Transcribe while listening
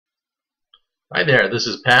Hi there, this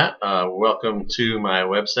is Pat. Welcome to my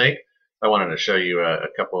website. I wanted to show you a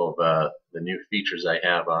couple of the new features I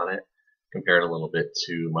have on it, compare it a little bit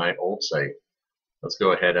to my old site. Let's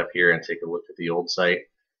go ahead up here and take a look at the old site.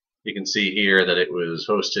 You can see here that it was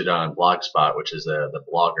hosted on Blogspot, which is the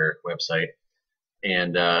blogger website.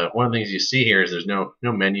 And one of the things you see here is there's no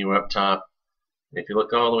menu up top. And if you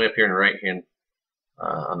look all the way up here in the right hand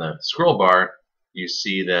on the scroll bar, you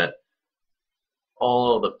see that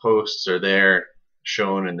all of the posts are there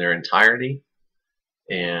shown in their entirety,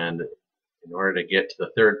 and in order to get to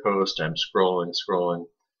the third post I'm scrolling,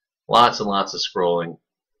 lots and lots of scrolling.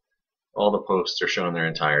 All the posts are shown in their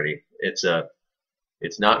entirety.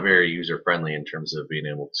 It's not very user friendly in terms of being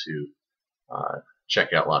able to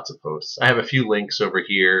check out lots of posts. I have a few links over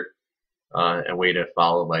here, a way to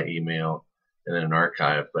follow by email, and then an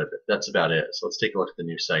archive, but that's about it. So let's take a look at the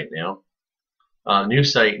new site now. New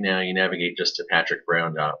site now, you navigate just to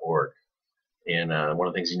patrickbrown.org. And one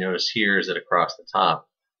of the things you notice here is that across the top,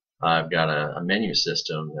 I've got a menu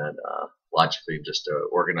system that logically just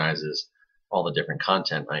organizes all the different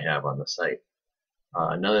content I have on the site.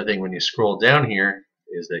 Another thing when you scroll down here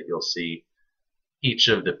is that you'll see each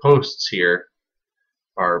of the posts here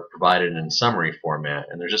are provided in summary format,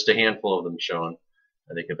 and there's just a handful of them shown.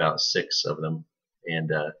 I think about 6 of them.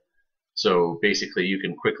 And so basically you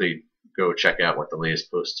can quickly go check out what the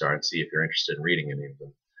latest posts are and see if you're interested in reading any of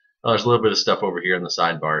them. There's a little bit of stuff over here in the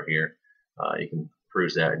sidebar here. You can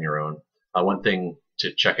peruse that on your own. One thing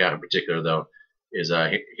to check out in particular, though, is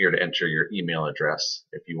here to enter your email address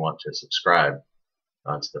if you want to subscribe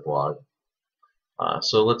to the blog.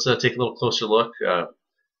 So let's take a little closer look.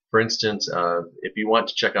 For instance, if you want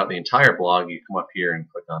to check out the entire blog, you come up here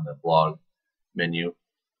and click on the blog menu,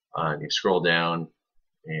 and you scroll down,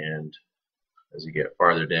 and as you get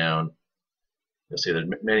farther down, you'll see there's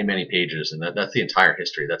many pages, and that's the entire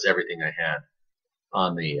history. That's everything I had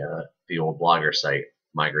on the old blogger site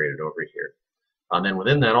migrated over here. And then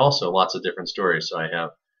within that also lots of different stories. So I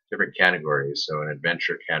have different categories. So an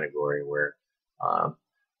adventure category where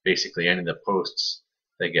basically any of the posts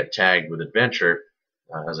that get tagged with adventure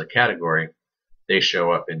as a category, they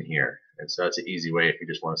show up in here. And so that's an easy way if you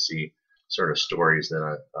just want to see sort of stories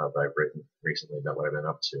that I've written recently about what I've been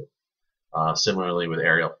up to. Similarly with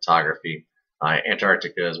aerial photography,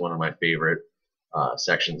 Antarctica is one of my favorite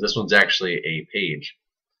sections. This one's actually a page,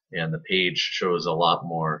 and the page shows a lot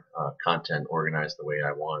more content organized the way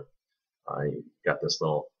I want. You've got this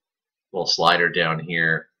little slider down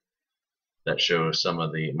here that shows some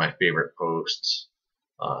of my favorite posts,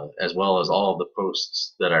 as well as all of the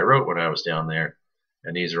posts that I wrote when I was down there,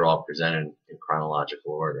 and these are all presented in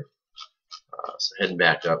chronological order. So heading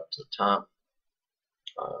back up to the top,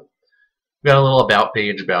 we've got a little about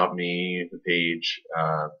page about me, the page,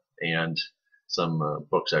 and some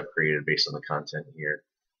books I've created based on the content here.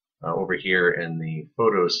 Over here in the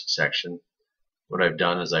photos section, what I've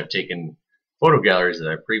done is I've taken photo galleries that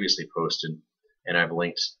I've previously posted and I've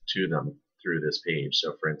linked to them through this page.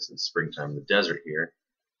 So for instance, Springtime in the Desert here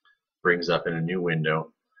brings up in a new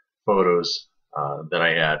window photos that I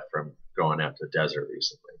had from going out to the desert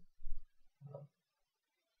recently.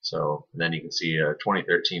 So then you can see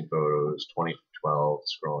 2013 photos, 2012,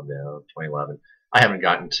 scrolling down, 2011. I haven't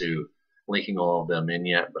gotten to linking all of them in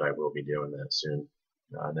yet, but I will be doing that soon.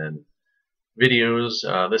 And then videos,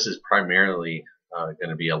 this is primarily going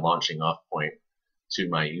to be a launching off point to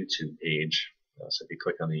my YouTube page. So if you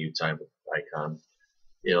click on the YouTube icon,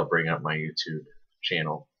 it'll bring up my YouTube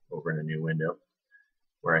channel over in a new window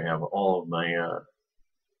where I have all of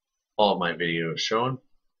my videos shown.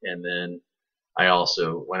 And then I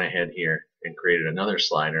also went ahead here and created another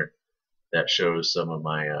slider that shows some of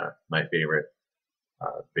my favorite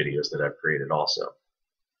videos that I've created also.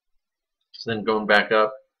 So then going back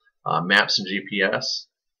up, maps and GPS.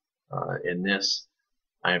 In this,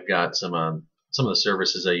 I've got some of the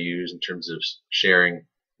services I use in terms of sharing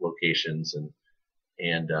locations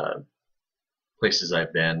and places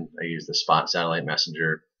I've been. I use the Spot Satellite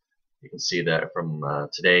Messenger. You can see that from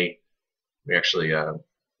today, we actually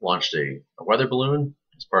launched a weather balloon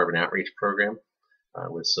as part of an outreach program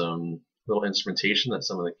with some little instrumentation that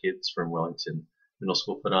some of the kids from Wellington Middle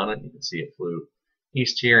School put on it. You can see it flew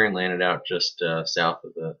east here and landed out just south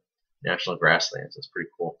of the National Grasslands. It's pretty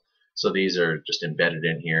cool. So these are just embedded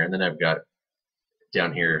in here. And then I've got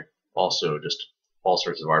down here also just all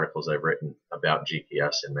sorts of articles I've written about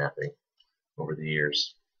GPS and mapping over the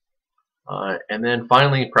years. And then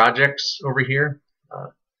finally projects over here.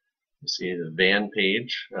 You see the van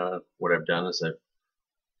page. What I've done is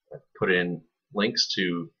I've put in links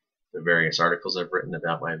to the various articles I've written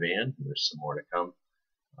about my van. There's some more to come.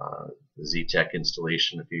 The Z-Tech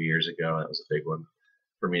installation a few years ago, that was a big one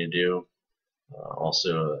for me to do.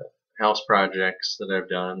 Also, house projects that I've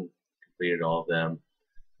done, completed all of them,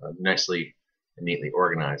 nicely and neatly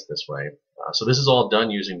organized this way. So this is all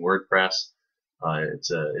done using WordPress.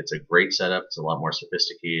 It's a great setup. It's a lot more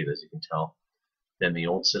sophisticated, as you can tell, than the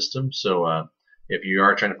old system. So if you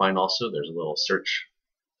are trying to find, also, there's a little search.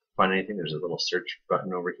 Find anything, there's a little search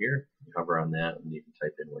button over here. You hover on that and you can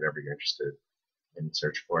type in whatever you're interested in and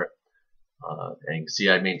search for it. And you can see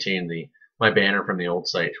I maintain my banner from the old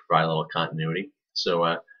site to provide a little continuity. So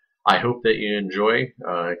I hope that you enjoy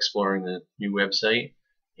exploring the new website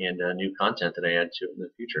and new content that I add to it in the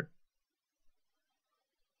future.